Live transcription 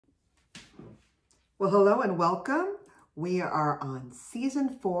Well, hello and welcome. We are on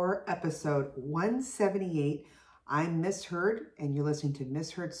season 4, episode 178. I'm Misheard, and you're listening to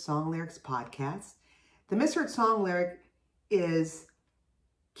Misheard Song Lyrics Podcast. The Misheard song lyric is,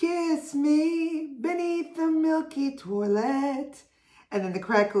 "Kiss me beneath the milky toilet." And then the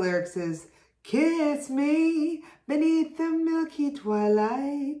correct lyrics is, "Kiss me beneath the milky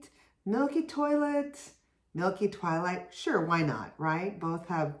twilight." Milky toilet, milky twilight. Sure, why not, right? Both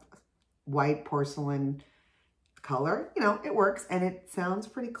have white porcelain color. You know, it works and it sounds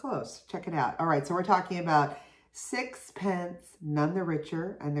pretty close. Check it out. All right, so we're talking about Sixpence None the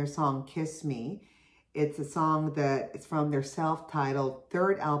Richer and their song Kiss Me. It's a song that is from their self-titled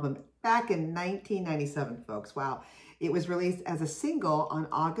third album back in 1997, folks. Wow. It was released as a single on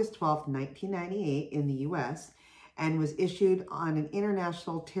August 12th, 1998 in the US and was issued in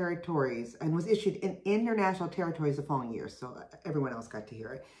international territories the following year. So everyone else got to hear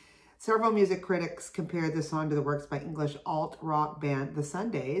it. Several music critics compared the song to the works by English alt-rock band The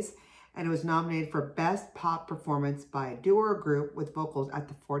Sundays, and it was nominated for Best Pop Performance by a Duo or Group with Vocals at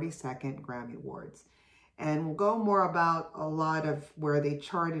the 42nd Grammy Awards. And we'll go more about a lot of where they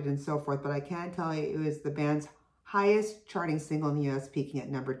charted and so forth, but I can tell you it was the band's highest charting single in the US, peaking at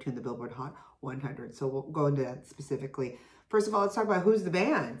number 2 in the Billboard Hot 100. So we'll go into that specifically. First of all, let's talk about who's the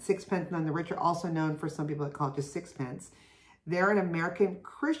band. Sixpence None the Richer, also known for some people that call it just Sixpence. They're an American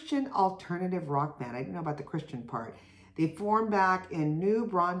Christian alternative rock band. I didn't know about the Christian part. They formed back in New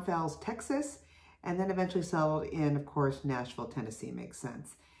Braunfels, Texas, and then eventually settled in, of course, Nashville, Tennessee. Makes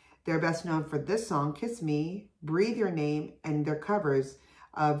sense. They're best known for this song, Kiss Me, Breathe Your Name, and their covers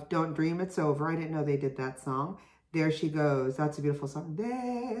of Don't Dream It's Over. I didn't know they did that song. There She Goes. That's a beautiful song.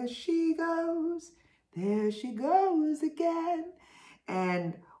 There she goes again.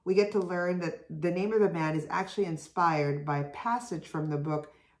 And we get to learn that the name of the band is actually inspired by a passage from the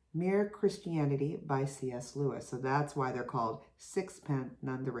book Mere Christianity by C.S. Lewis. So that's why they're called Sixpence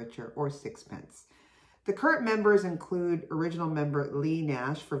None the Richer, or Sixpence. The current members include original member Leigh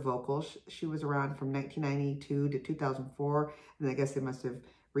Nash for vocals. She was around from 1992 to 2004, and I guess they must have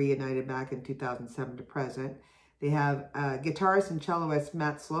reunited back in 2007 to present. They have guitarist and celloist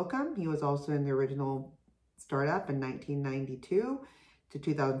Matt Slocum. He was also in the original startup in 1992 to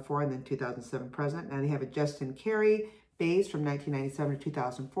 2004 and then 2007 present. And they have a Justin Carey bass from 1997 to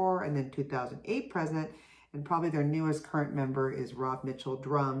 2004 and then 2008 present. And probably their newest current member is Rob Mitchell,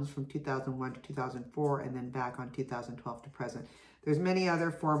 drums from 2001 to 2004 and then back on 2012 to present. There's many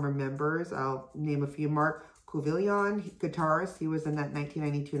other former members. I'll name a few. Mark Covillion, guitarist. He was in that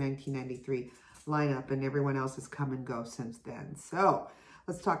 1992-1993 lineup, and everyone else has come and go since then. So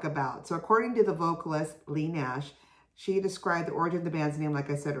let's talk about, so according to the vocalist Leigh Nash, she described the origin of the band's name, like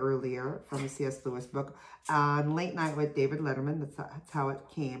I said earlier, from a C.S. Lewis book, on Late Night with David Letterman. That's how it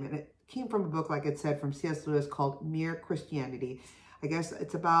came. And it came from a book, like it said, from C.S. Lewis called Mere Christianity. I guess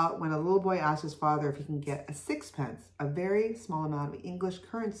it's about when a little boy asks his father if he can get a sixpence, a very small amount of English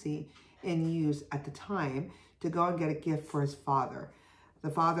currency in use at the time, to go and get a gift for his father. The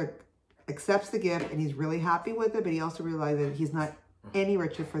father accepts the gift and he's really happy with it, but he also realizes that he's not any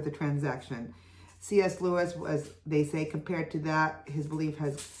richer for the transaction. C.S. Lewis was, they say, compared to that, his belief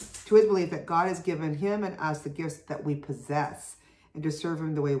that God has given him and us the gifts that we possess, and to serve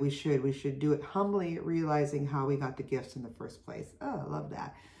him the way we should do it humbly, realizing how we got the gifts in the first place. Oh, I love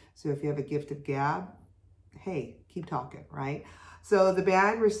that. So if you have a gift of gab, hey, keep talking, right? So the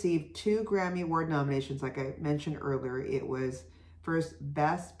band received 2 Grammy Award nominations, like I mentioned earlier. It was first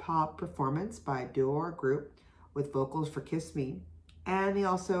Best Pop Performance by a Duo or Group with vocals for Kiss Me. And they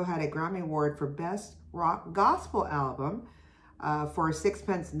also had a Grammy Award for Best Rock Gospel Album for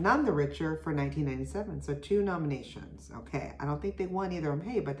Sixpence None the Richer for 1997. So 2 nominations. Okay, I don't think they won either of them,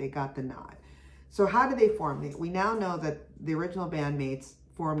 hey, but they got the nod. So how did they form? We now know that the original bandmates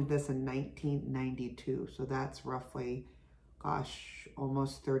formed this in 1992. So that's roughly, gosh,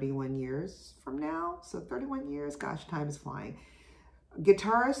 almost 31 years from now. So 31 years, gosh, time is flying.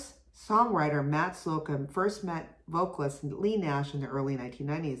 Guitarist, songwriter Matt Slocum first met vocalist Leigh Nash in the early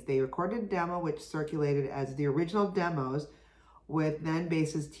 1990s. They recorded a demo which circulated as the original demos with then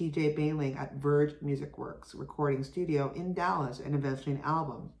bassist TJ Bailing at Verge Music Works recording studio in Dallas, and eventually an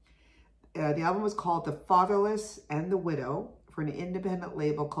album. The album was called The Fatherless and the Widow for an independent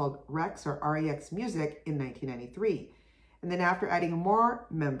label called Rex or REX Music in 1993. And then after adding more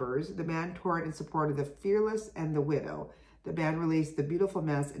members, the band toured in support of The Fearless and the Widow. The band released The Beautiful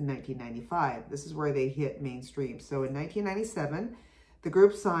Mess in 1995. This is where they hit mainstream. So in 1997, the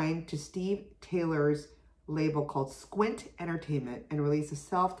group signed to Steve Taylor's label called Squint Entertainment and released a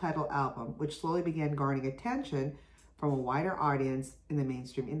self-titled album, which slowly began garnering attention from a wider audience in the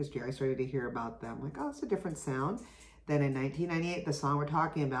mainstream industry. I started to hear about them, like, oh, it's a different sound. Then in 1998, the song we're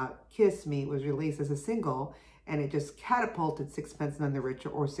talking about, Kiss Me, was released as a single, and it just catapulted Sixpence None the Richer,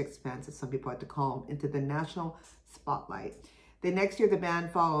 or Sixpence, as some people like to call him, into the national spotlight. The next year, the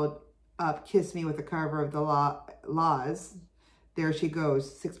band followed up Kiss Me with a cover of the Laws, There She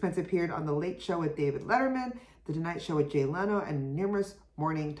Goes. Sixpence appeared on The Late Show with David Letterman, The Tonight Show with Jay Leno, and numerous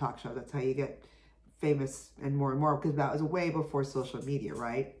morning talk shows. That's how you get famous and more, because that was way before social media,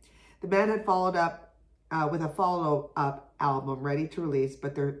 right? The band had followed up with a follow-up album ready to release,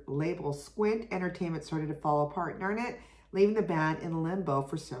 but their label, Squint Entertainment, started to fall apart, darn it, leaving the band in limbo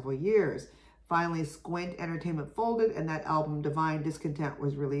for several years. Finally, Squint Entertainment folded, and that album, Divine Discontent,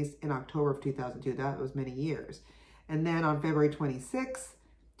 was released in October of 2002. That was many years. And then on February 26,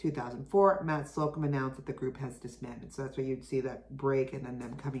 2004, Matt Slocum announced that the group has disbanded. So that's where you'd see that break and then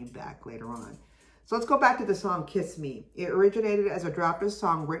them coming back later on. So let's go back to the song Kiss Me. It originated as a drafted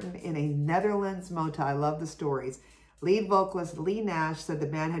song written in a Netherlands motel. I love the stories. Lead vocalist Lee Nash said the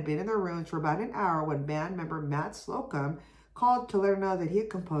band had been in their rooms for about an hour when band member Matt Slocum called to let her know that he had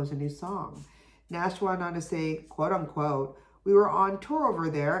composed a new song. Nash went on to say, quote unquote, "We were on tour over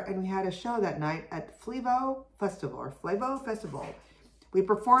there and we had a show that night at Flevo Festival. We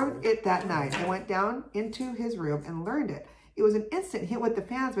performed it that night. I went down into his room and learned it. It was an instant hit with the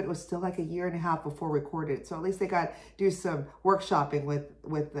fans, but it was still like a year and a half before recorded. So at least they got to do some workshopping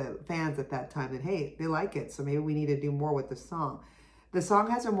with the fans at that time that, hey, they like it. So maybe we need to do more with the song. The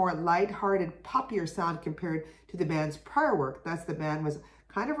song has a more lighthearted, poppier sound compared to the band's prior work. Thus, the band was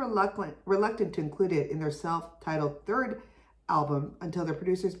kind of reluctant to include it in their self-titled third album until their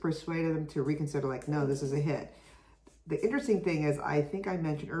producers persuaded them to reconsider, like, no, this is a hit. The interesting thing is, I think I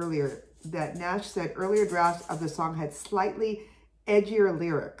mentioned earlier that Nash said earlier drafts of the song had slightly edgier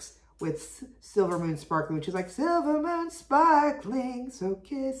lyrics with Silver Moon Sparkling, which is like, silver moon sparkling, so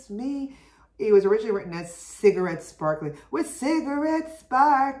kiss me. It was originally written as cigarette sparkling, with cigarette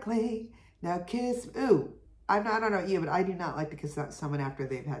sparkling, now kiss me. Ooh, I don't know about you, but I do not like to kiss someone after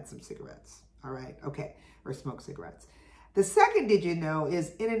they've had some cigarettes. All right, okay, or smoke cigarettes. The second did you know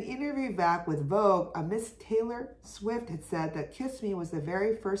is in an interview back with Vogue, a Miss Taylor Swift had said that Kiss Me was the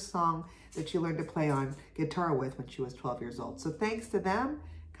very first song that she learned to play on guitar with when she was 12 years old. So thanks to them,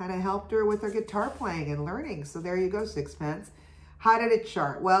 kind of helped her with her guitar playing and learning. So there you go, Sixpence. How did it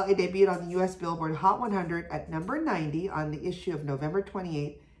chart? Well, it debuted on the US Billboard Hot 100 at number 90 on the issue of November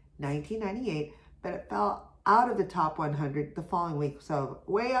 28, 1998, but it fell out of the top 100 the following week. So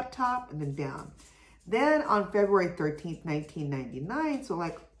way up top and then down. Then on February 13th, 1999, so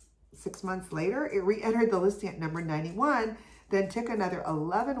like 6 months later, it re-entered the listing at number 91, then took another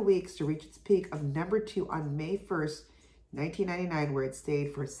 11 weeks to reach its peak of number 2 on May 1st, 1999, where it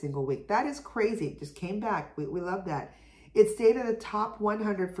stayed for a single week. That is crazy. It just came back. We love that. It stayed in the top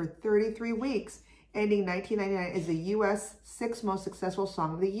 100 for 33 weeks, ending 1999 as the U.S. 6th most successful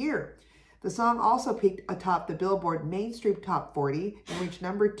song of the year. The song also peaked atop the Billboard Mainstream Top 40 and reached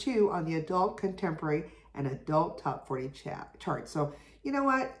number 2 on the Adult Contemporary and Adult Top 40 chart. So, you know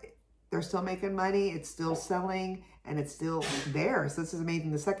what? They're still making money. It's still selling, and it's still there. So this is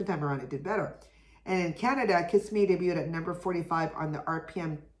amazing. The second time around, it did better. And in Canada, Kiss Me debuted at number 45 on the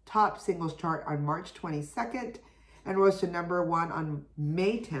RPM Top Singles chart on March 22nd and rose to number 1 on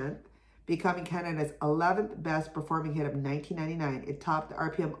May 10th. Becoming Canada's 11th best performing hit of 1999. It topped the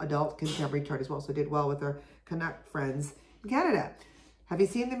RPM Adult Contemporary chart as well, so did well with our Canuck friends in Canada. Have you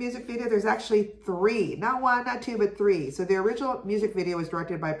seen the music video? There's actually 3, not 1, not 2, but 3. So the original music video was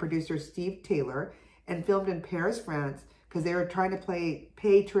directed by producer Steve Taylor and filmed in Paris, France, because they were trying to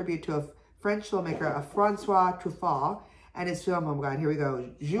pay tribute to a French filmmaker, Francois Truffaut, and his film, oh my God, here we go,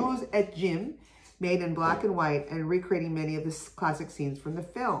 Jules et Jim, made in black and white and recreating many of the classic scenes from the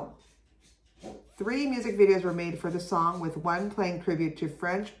film. 3 music videos were made for the song, with one playing tribute to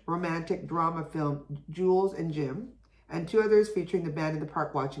French romantic drama film Jules and Jim, and 2 others featuring the band in the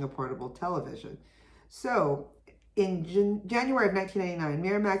park watching a portable television. So, in January of 1999,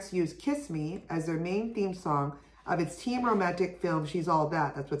 Miramax used Kiss Me as their main theme song of its teen romantic film She's All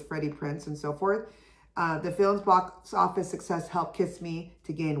That. That's with Freddie Prinze and so forth. The film's box office success helped Kiss Me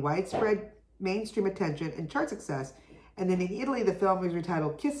to gain widespread mainstream attention and chart success. And then in Italy, the film was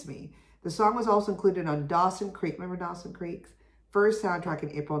retitled Kiss Me. The song was also included on Dawson Creek, remember Dawson Creek's first soundtrack in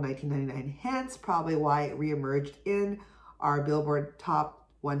April 1999, hence probably why it reemerged in our Billboard Top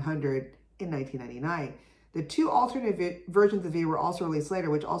 100 in 1999. The 2 alternate versions of the video were also released later,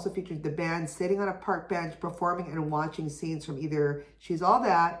 which also featured the band sitting on a park bench performing and watching scenes from either She's All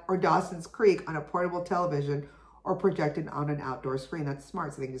That or Dawson's Creek on a portable television or projected on an outdoor screen. That's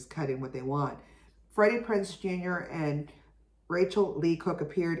smart, so they can just cut in what they want. Freddie Prinze Jr. and Rachel Lee Cook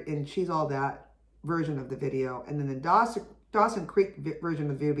appeared in She's All That version of the video. And then the Dawson Creek version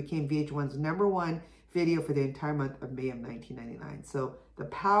of the video became VH1's #1 video for the entire month of May of 1999. So the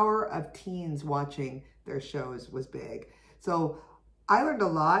power of teens watching their shows was big. So I learned a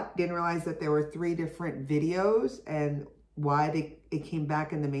lot. Didn't realize that there were 3 different videos and why it came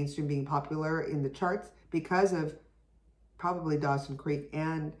back in the mainstream being popular in the charts because of probably Dawson Creek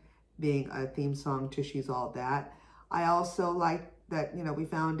and being a theme song to She's All That. I also liked that, you know, we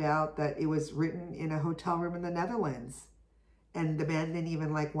found out that it was written in a hotel room in the Netherlands. And the band didn't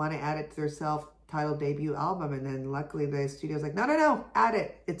even like want to add it to their self-titled debut album. And then luckily the studio's like, no, add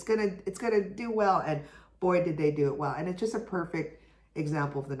it. It's gonna do well. And boy, did they do it well. And it's just a perfect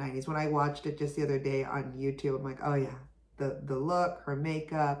example of the 90s. When I watched it just the other day on YouTube, I'm like, oh yeah, the look, her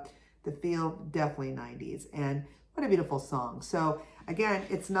makeup, the feel, definitely 90s. And what a beautiful song. So again,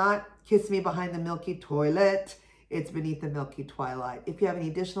 it's not Kiss Me Behind the Milky Toilet. It's Beneath the Milky Twilight. If you have any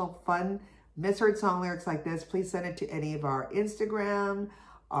additional fun misheard song lyrics like this, please send it to any of our Instagram,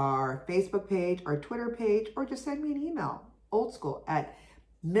 our Facebook page, our Twitter page, or just send me an email, old school, at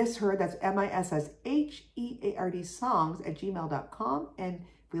misheard, that's MISSHEARD songs@gmail.com. And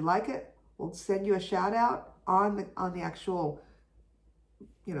if we like it, we'll send you a shout out on the actual,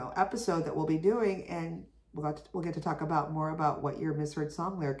 you know, episode that we'll be doing, and we'll get to talk about more about what your misheard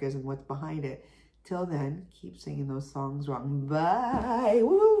song lyric is and what's behind it. Till then, keep singing those songs wrong. Bye.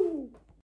 Woo!